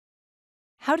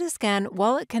How to scan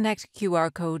WalletConnect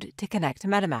QR code to connect to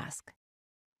MetaMask.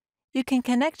 You can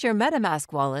connect your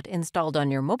MetaMask wallet installed on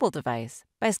your mobile device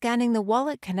by scanning the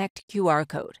WalletConnect QR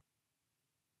code.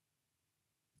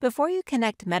 Before you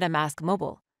connect MetaMask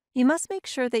Mobile, you must make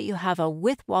sure that you have a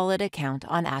with wallet account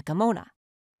on Akemona.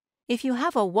 If you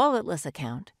have a walletless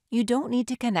account, you don't need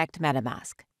to connect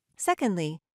MetaMask.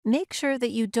 Secondly, make sure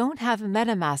that you don't have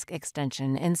MetaMask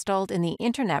extension installed in the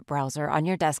Internet browser on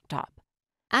your desktop.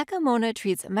 Akemona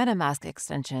treats MetaMask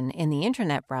extension in the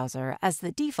Internet browser as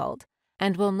the default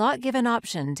and will not give an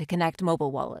option to connect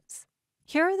mobile wallets.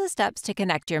 Here are the steps to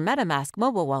connect your MetaMask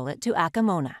mobile wallet to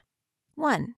Akemona.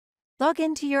 1. Log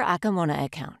into your Akemona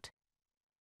account.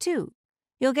 2.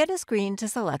 You'll get a screen to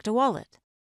select a wallet.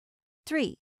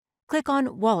 3. Click on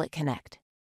WalletConnect.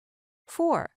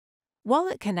 4.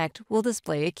 WalletConnect will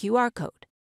display a QR code.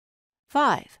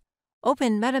 5.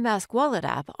 Open MetaMask Wallet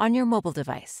app on your mobile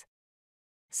device.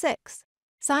 6.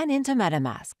 Sign into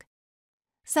MetaMask.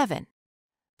 7.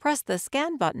 Press the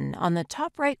Scan button on the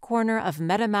top right corner of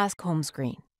MetaMask home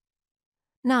screen.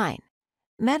 9.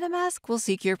 MetaMask will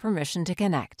seek your permission to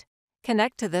connect.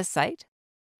 Connect to this site.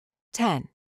 10.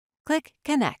 Click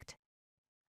Connect.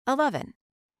 11.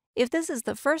 If this is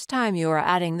the first time you are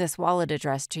adding this wallet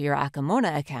address to your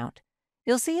Akemona account,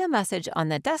 you'll see a message on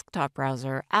the desktop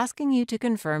browser asking you to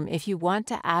confirm if you want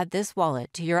to add this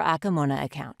wallet to your Akemona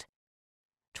account.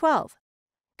 12.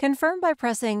 Confirm by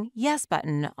pressing Yes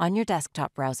button on your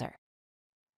desktop browser.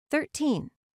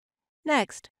 13.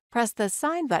 Next, press the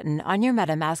Sign button on your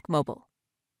MetaMask mobile.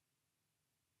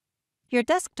 Your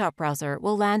desktop browser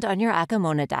will land on your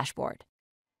Akemona dashboard.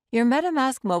 Your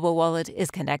MetaMask mobile wallet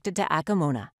is connected to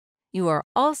Akemona. You are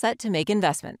all set to make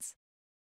investments.